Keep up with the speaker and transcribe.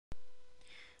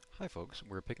Hi folks,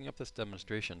 we're picking up this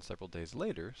demonstration several days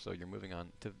later, so you're moving on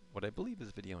to what I believe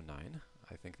is video 9.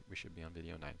 I think we should be on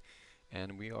video 9.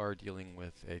 And we are dealing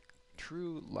with a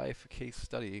true life case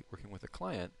study working with a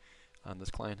client. This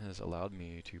client has allowed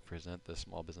me to present this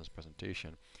small business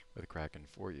presentation with Krakken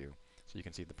for you. So you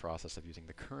can see the process of using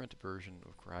the current version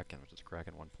of Krakken, which is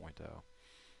Krakken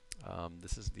 1.0.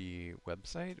 This is the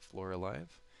website, Flora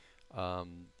Live.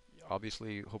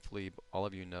 Obviously, hopefully all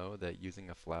of you know that using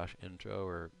a flash intro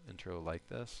or intro like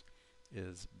this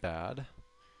is bad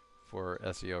for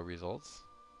SEO results.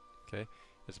 Okay,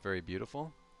 it's very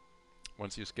beautiful.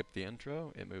 Once you skip the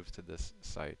intro, it moves to this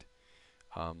site.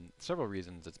 Several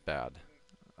reasons it's bad.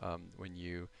 When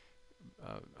you,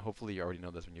 hopefully you already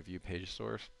know this when you view page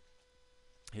source,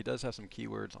 he does have some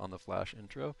keywords on the flash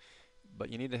intro, but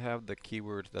you need to have the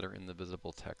keywords that are in the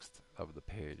visible text of the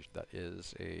page. That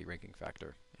is a ranking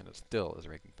factor, and it still is a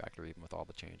ranking factor even with all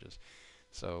the changes.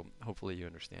 So hopefully you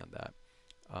understand that.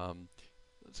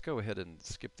 Let's go ahead and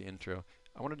skip the intro.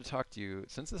 I wanted to talk to you,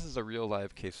 since this is a real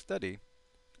live case study,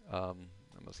 I'm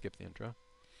going to skip the intro.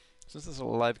 Since this is a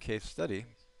live case study,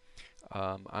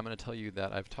 I'm going to tell you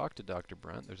that I've talked to Dr.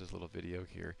 Brent, there's this little video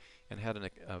here, and had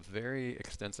a very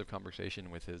extensive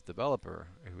conversation with his developer,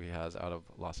 who he has out of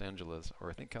Los Angeles, or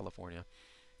I think California.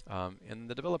 And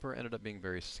the developer ended up being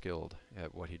very skilled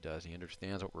at what he does. He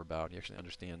understands what we're about. He actually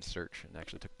understands search and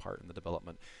actually took part in the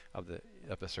development of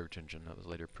a search engine that was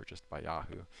later purchased by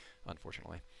Yahoo,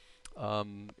 unfortunately.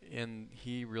 And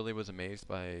he really was amazed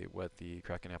by what the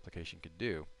Krakken application could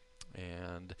do.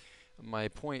 And my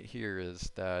point here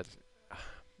is that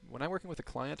when I'm working with a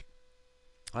client,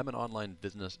 I'm an online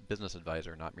business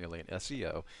advisor, not merely an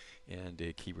SEO and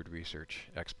a keyword research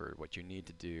expert. What you need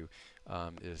to do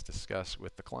is discuss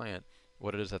with the client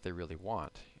what it is that they really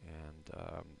want, and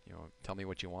tell me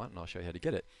what you want, and I'll show you how to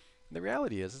get it. And the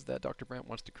reality is that Dr. Brandt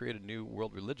wants to create a new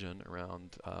world religion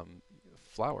around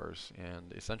flowers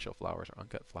and essential flowers or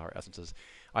uncut flower essences.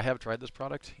 I have tried this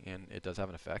product, and it does have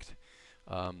an effect.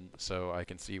 So I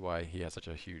can see why he has such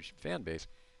a huge fan base.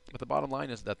 But the bottom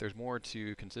line is that there's more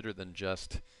to consider than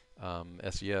just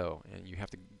SEO, and you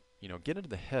have to, get into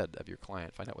the head of your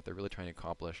client, find out what they're really trying to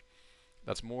accomplish.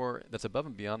 That's above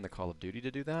and beyond the call of duty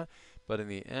to do that. But in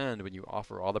the end, when you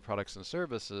offer all the products and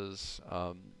services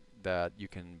that you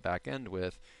can back end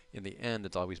with, in the end,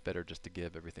 it's always better just to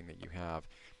give everything that you have.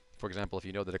 For example, if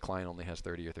you know that a client only has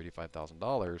 $30,000 or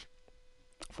 $35,000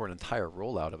 for an entire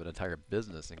rollout of an entire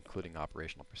business, including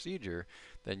operational procedure,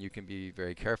 then you can be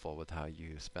very careful with how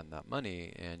you spend that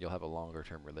money, and you'll have a longer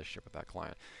term relationship with that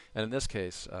client. And in this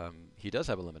case, he does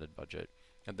have a limited budget,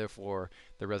 and therefore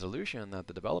the resolution that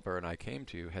the developer and I came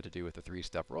to had to do with the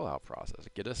 3-step rollout process.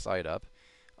 Get a site up,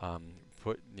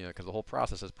 because the whole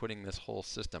process is putting this whole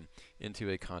system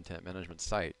into a content management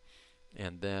site.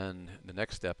 And then the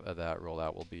next step of that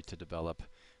rollout will be to develop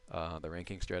the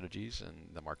ranking strategies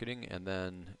and the marketing, and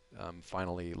then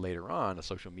finally later on a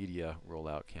social media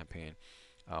rollout campaign,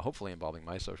 hopefully involving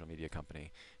my social media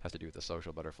company, has to do with the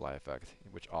social butterfly effect,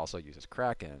 which also uses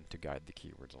Krakken to guide the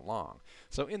keywords along.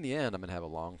 So in the end, I'm going to have a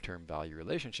long-term value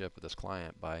relationship with this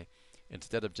client by,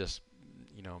 instead of just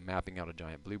mapping out a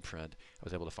giant blueprint, I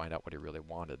was able to find out what he really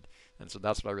wanted. And so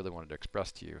that's what I really wanted to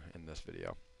express to you in this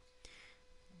video.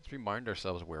 Let's remind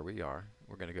ourselves where we are.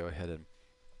 We're going to go ahead and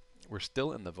we're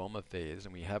still in the VOMA phase,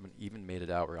 and we haven't even made it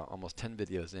out. We're almost 10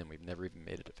 videos in. We've never even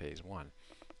made it to phase 1.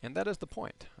 And that is the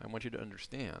point. I want you to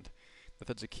understand that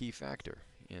that's a key factor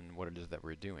in what it is that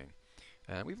we're doing.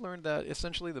 And we've learned that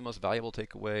essentially the most valuable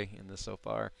takeaway in this so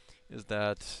far is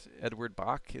that Edward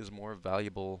Bach is more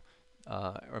valuable,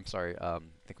 I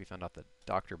think we found out that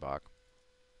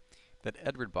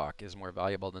Edward Bach is more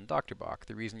valuable than Dr. Bach.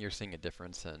 The reason you're seeing a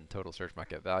difference in total search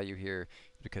market value here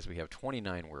is because we have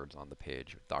 29 words on the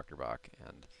page with Dr. Bach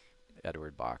and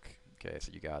Edward Bach. Okay,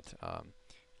 so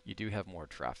you do have more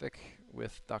traffic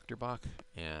with Dr. Bach,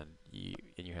 and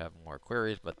you have more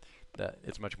queries, but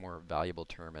it's much more valuable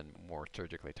term and more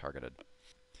surgically targeted.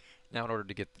 Now, in order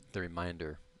to get the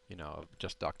reminder, of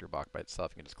just Dr. Bach by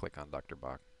itself, you can just click on Dr.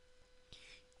 Bach.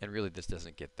 And really, this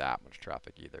doesn't get that much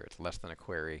traffic either. It's less than a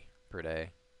query per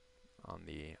day on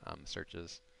the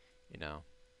searches, And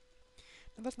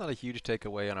that's not a huge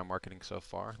takeaway on our marketing so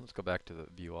far. Let's go back to the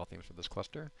view all themes for this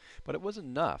cluster. But it was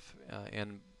enough.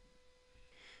 And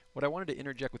what I wanted to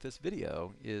interject with this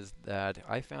video is that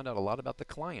I found out a lot about the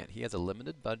client. He has a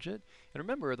limited budget. And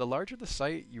remember, the larger the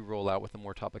site you roll out with the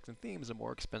more topics and themes, the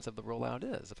more expensive the rollout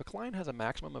is. If a client has a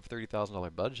maximum of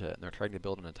 $30,000 budget and they're trying to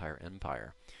build an entire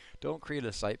empire, don't create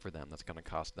a site for them that's going to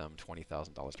cost them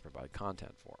 $20,000 to provide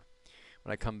content for.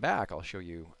 When I come back, I'll show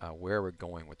you where we're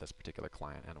going with this particular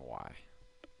client and why.